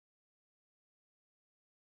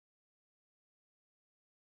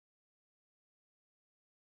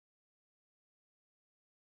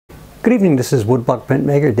Good evening, this is woodblock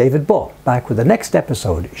printmaker David Bull, back with the next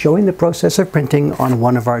episode showing the process of printing on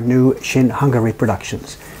one of our new Shin Hanga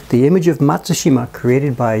reproductions, the image of Matsushima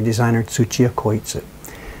created by designer Tsuchiya Koitsu.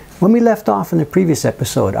 When we left off in the previous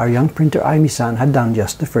episode, our young printer Ayumi-san had done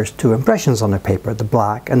just the first two impressions on the paper, the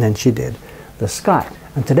black, and then she did the sky.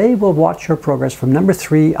 And today we'll watch her progress from number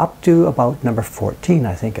 3 up to about number 14,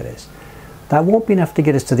 I think it is. That won't be enough to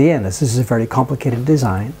get us to the end, as this is a very complicated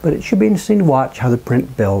design, but it should be interesting to watch how the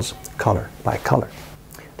print builds color by color.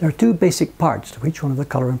 There are two basic parts to each one of the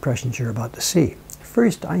color impressions you're about to see.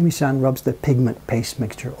 First, Ayumi-san rubs the pigment paste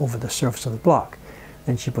mixture over the surface of the block.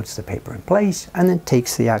 Then she puts the paper in place and then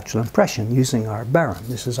takes the actual impression using our baron.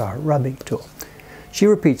 This is our rubbing tool. She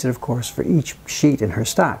repeats it, of course, for each sheet in her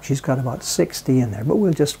stack. She's got about 60 in there, but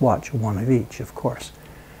we'll just watch one of each, of course.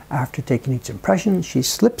 After taking each impression, she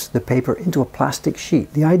slips the paper into a plastic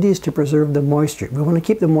sheet. The idea is to preserve the moisture. We want to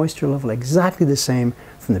keep the moisture level exactly the same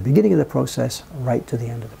from the beginning of the process right to the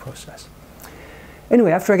end of the process.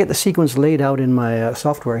 Anyway, after I get the sequence laid out in my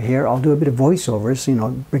software here, I'll do a bit of voiceovers,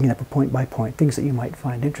 bringing up a point by point, things that you might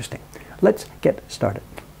find interesting. Let's get started.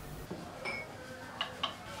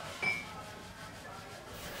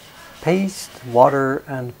 Paste, water,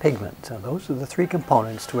 and pigment. So those are the three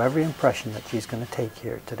components to every impression that she's going to take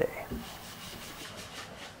here today.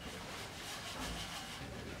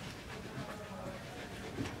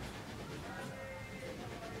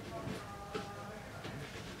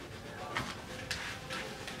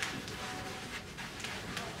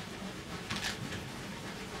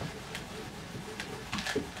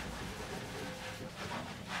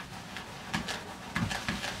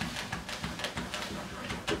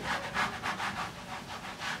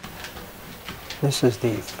 This is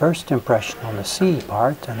the first impression on the C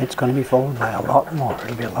part, and it's going to be followed by a lot more.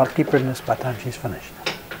 It'll be a lot deeper than this by the time she's finished.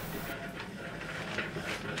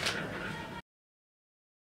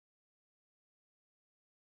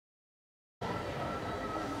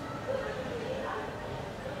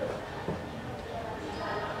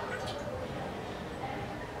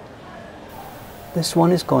 This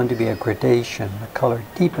one is going to be a gradation, the color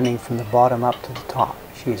deepening from the bottom up to the top.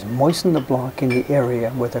 She's moistened the block in the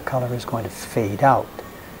area where the color is going to fade out.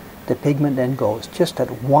 The pigment then goes just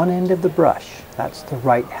at one end of the brush. That's the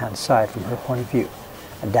right hand side from her point of view.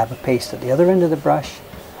 A dab of paste at the other end of the brush.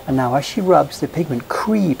 And now as she rubs, the pigment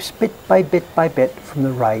creeps bit by bit by bit from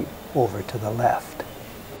the right over to the left.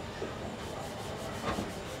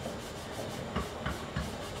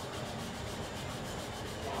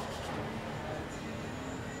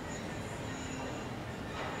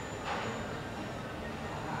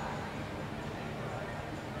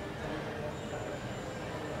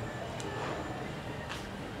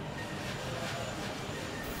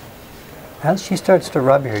 As she starts to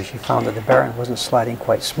rub here, she found that the baron wasn't sliding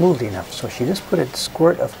quite smoothly enough, so she just put a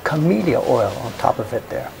squirt of camellia oil on top of it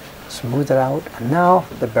there. Smooth it out, and now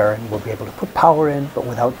the baron will be able to put power in, but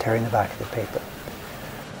without tearing the back of the paper.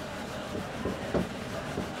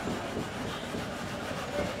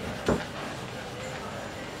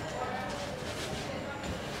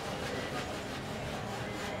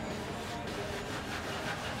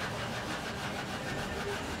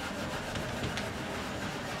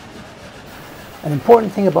 An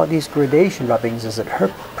important thing about these gradation rubbings is that her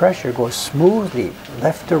pressure goes smoothly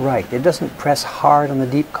left to right. It doesn't press hard on the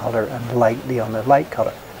deep color and lightly on the light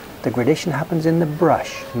color. The gradation happens in the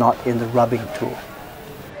brush, not in the rubbing tool.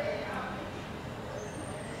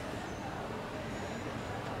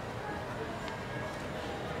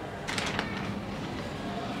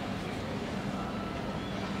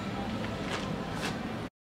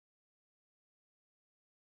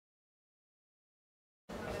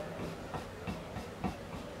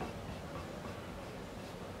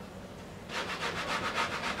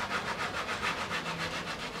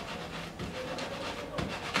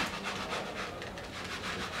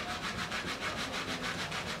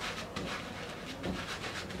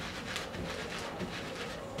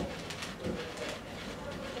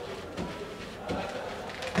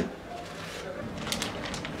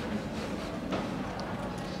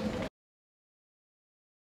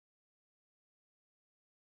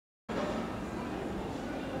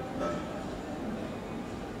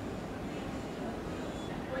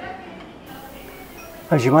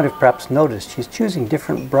 As you might have perhaps noticed, she's choosing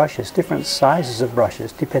different brushes, different sizes of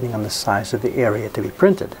brushes, depending on the size of the area to be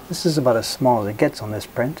printed. This is about as small as it gets on this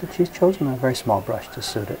print, and she's chosen a very small brush to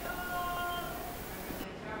suit it.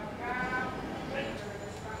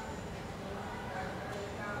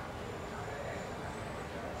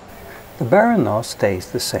 The baron though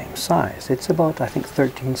stays the same size. It's about, I think,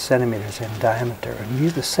 13 centimeters in diameter, and we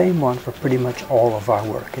use the same one for pretty much all of our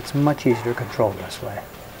work. It's much easier to control this way.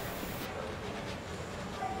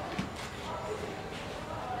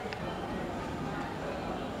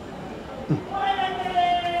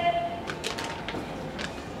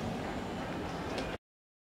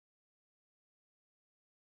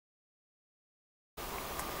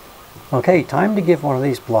 Okay, time to give one of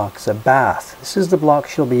these blocks a bath. This is the block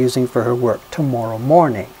she'll be using for her work tomorrow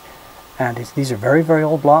morning. And these are very, very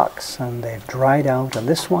old blocks, and they've dried out, and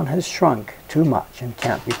this one has shrunk too much and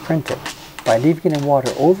can't be printed. By leaving it in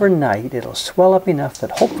water overnight, it'll swell up enough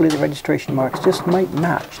that hopefully the registration marks just might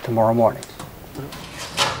match tomorrow morning.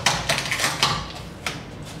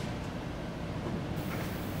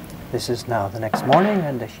 This is now the next morning,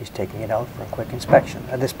 and she's taking it out for a quick inspection.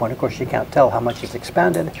 At this point, of course, she can't tell how much it's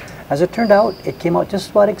expanded. As it turned out, it came out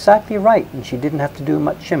just about exactly right, and she didn't have to do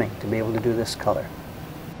much shimming to be able to do this color.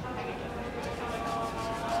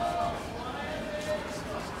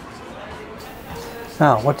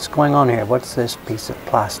 Now, what's going on here? What's this piece of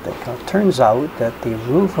plastic? Well, it turns out that the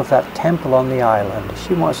roof of that temple on the island,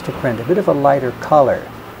 she wants to print a bit of a lighter color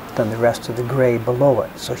than the rest of the gray below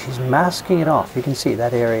it. So she's masking it off. You can see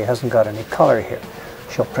that area hasn't got any color here.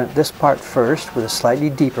 She'll print this part first with a slightly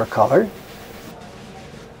deeper color.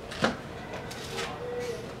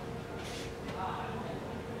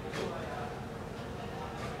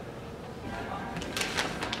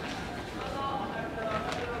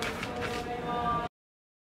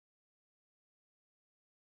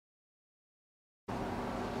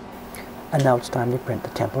 And now it's time to print the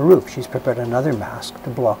temple roof. She's prepared another mask to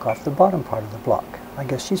block off the bottom part of the block. I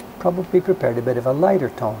guess she's probably prepared a bit of a lighter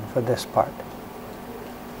tone for this part.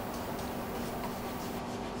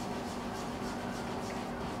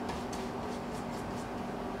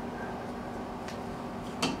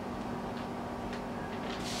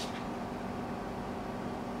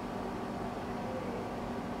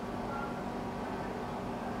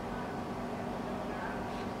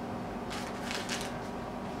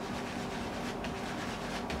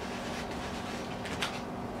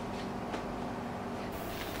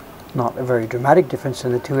 Not a very dramatic difference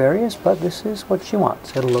in the two areas, but this is what she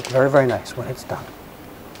wants. It'll look very, very nice when it's done.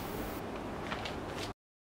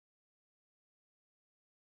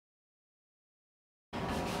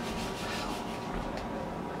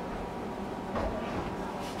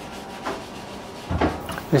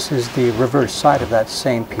 This is the reverse side of that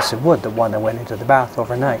same piece of wood, the one that went into the bath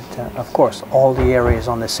overnight. Of course, all the areas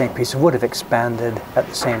on the same piece of wood have expanded at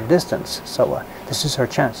the same distance, so this is her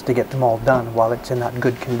chance to get them all done while it's in that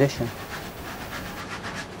good condition.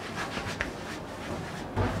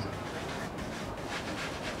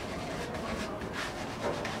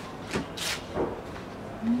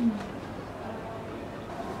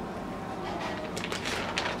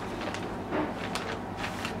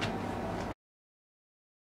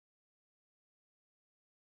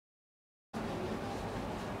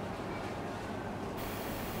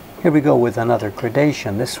 Here we go with another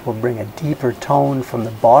gradation. This will bring a deeper tone from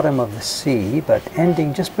the bottom of the sea, but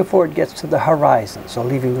ending just before it gets to the horizon, so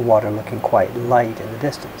leaving the water looking quite light in the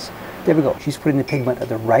distance. There we go. She's putting the pigment at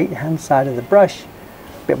the right-hand side of the brush.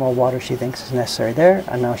 A bit more water she thinks is necessary there,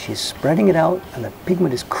 and now she's spreading it out, and the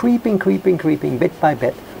pigment is creeping bit by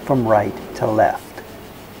bit from right to left.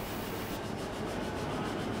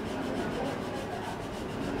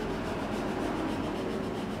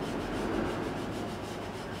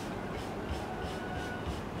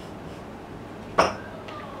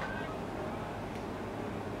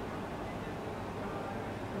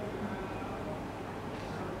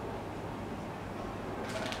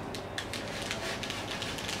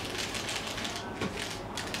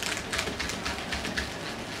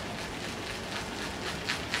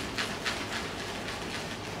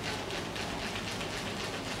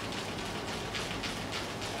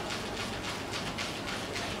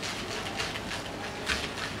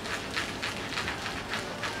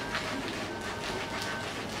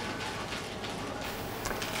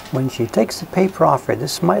 When she takes the paper off her,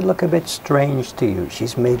 this might look a bit strange to you.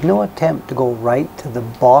 She's made no attempt to go right to the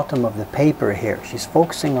bottom of the paper here. She's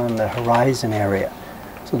focusing on the horizon area.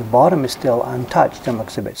 So the bottom is still untouched and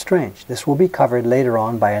looks a bit strange. This will be covered later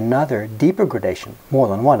on by another deeper gradation, more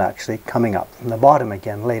than one actually, coming up from the bottom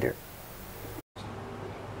again later.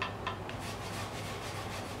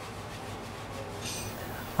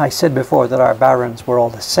 I said before that our barons were all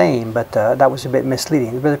the same, but that was a bit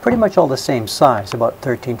misleading. They're pretty much all the same size, about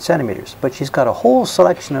 13 centimeters. But she's got a whole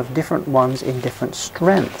selection of different ones in different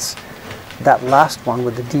strengths. That last one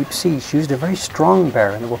with the deep sea, she used a very strong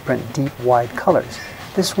baron that will print deep, wide colors.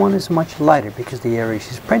 This one is much lighter because the area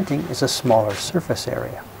she's printing is a smaller surface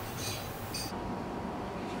area.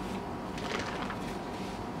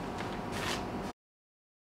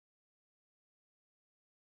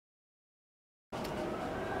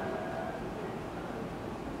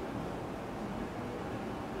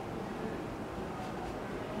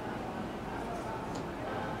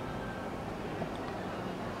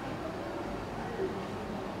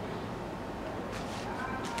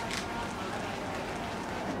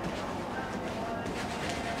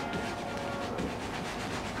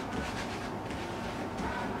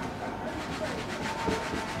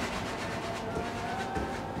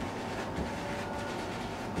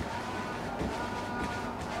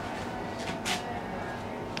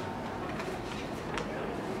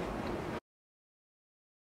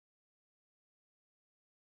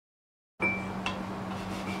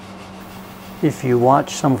 If you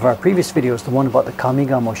watch some of our previous videos, the one about the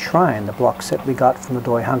Kamigamo Shrine, the block set we got from the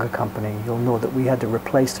Doi Hanga company, you'll know that we had to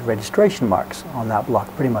replace the registration marks on that block,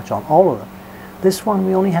 pretty much on all of them. This one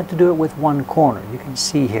we only had to do it with one corner. You can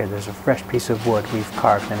see here there's a fresh piece of wood we've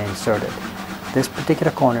carved and inserted. This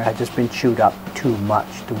particular corner had just been chewed up too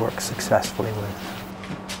much to work successfully with.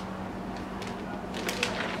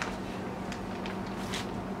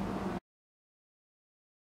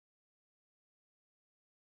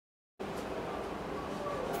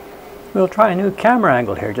 We'll try a new camera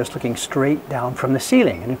angle here, just looking straight down from the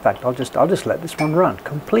ceiling. And in fact, I'll just let this one run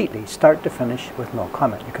completely, start to finish, with no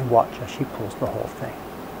comment. You can watch as she pulls the whole thing.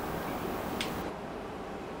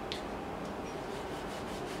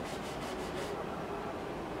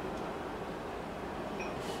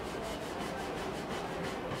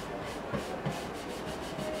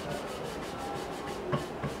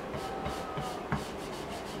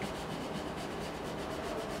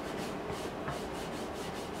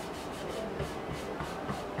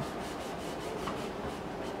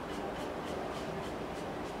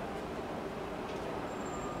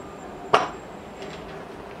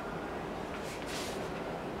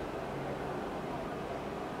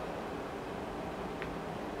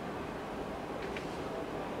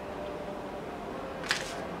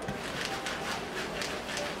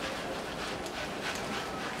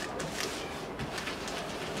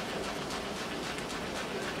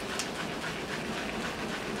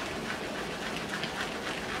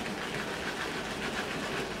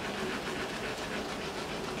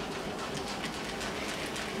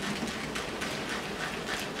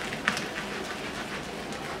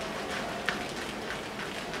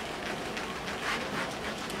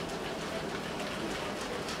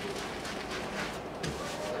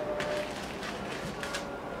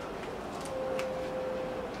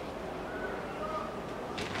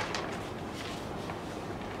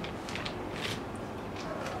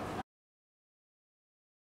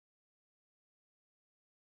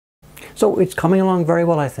 So it's coming along very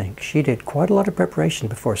well, I think. She did quite a lot of preparation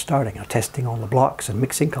before starting, testing on the blocks and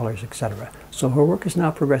mixing colors, etc. So her work is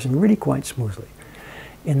now progressing really quite smoothly.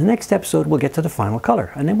 In the next episode, we'll get to the final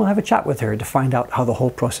color, and then we'll have a chat with her to find out how the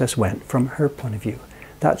whole process went from her point of view.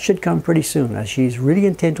 That should come pretty soon, as she's really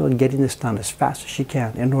intent on getting this done as fast as she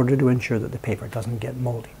can in order to ensure that the paper doesn't get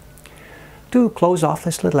moldy. To close off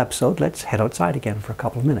this little episode, let's head outside again for a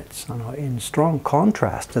couple of minutes. In strong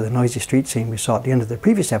contrast to the noisy street scene we saw at the end of the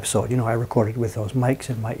previous episode, I recorded with those mics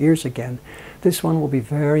in my ears again, this one will be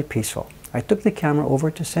very peaceful. I took the camera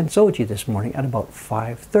over to Sensoji this morning at about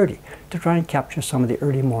 5:30 to try and capture some of the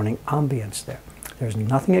early morning ambience there. There's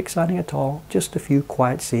nothing exciting at all, just a few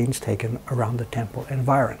quiet scenes taken around the temple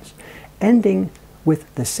environs, ending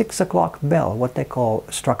with the 6 o'clock bell, what they call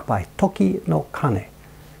struck by toki no kane,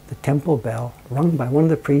 the temple bell rung by one of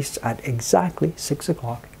the priests at exactly 6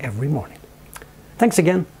 o'clock every morning. Thanks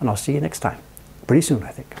again, and I'll see you next time. Pretty soon, I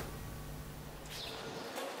think.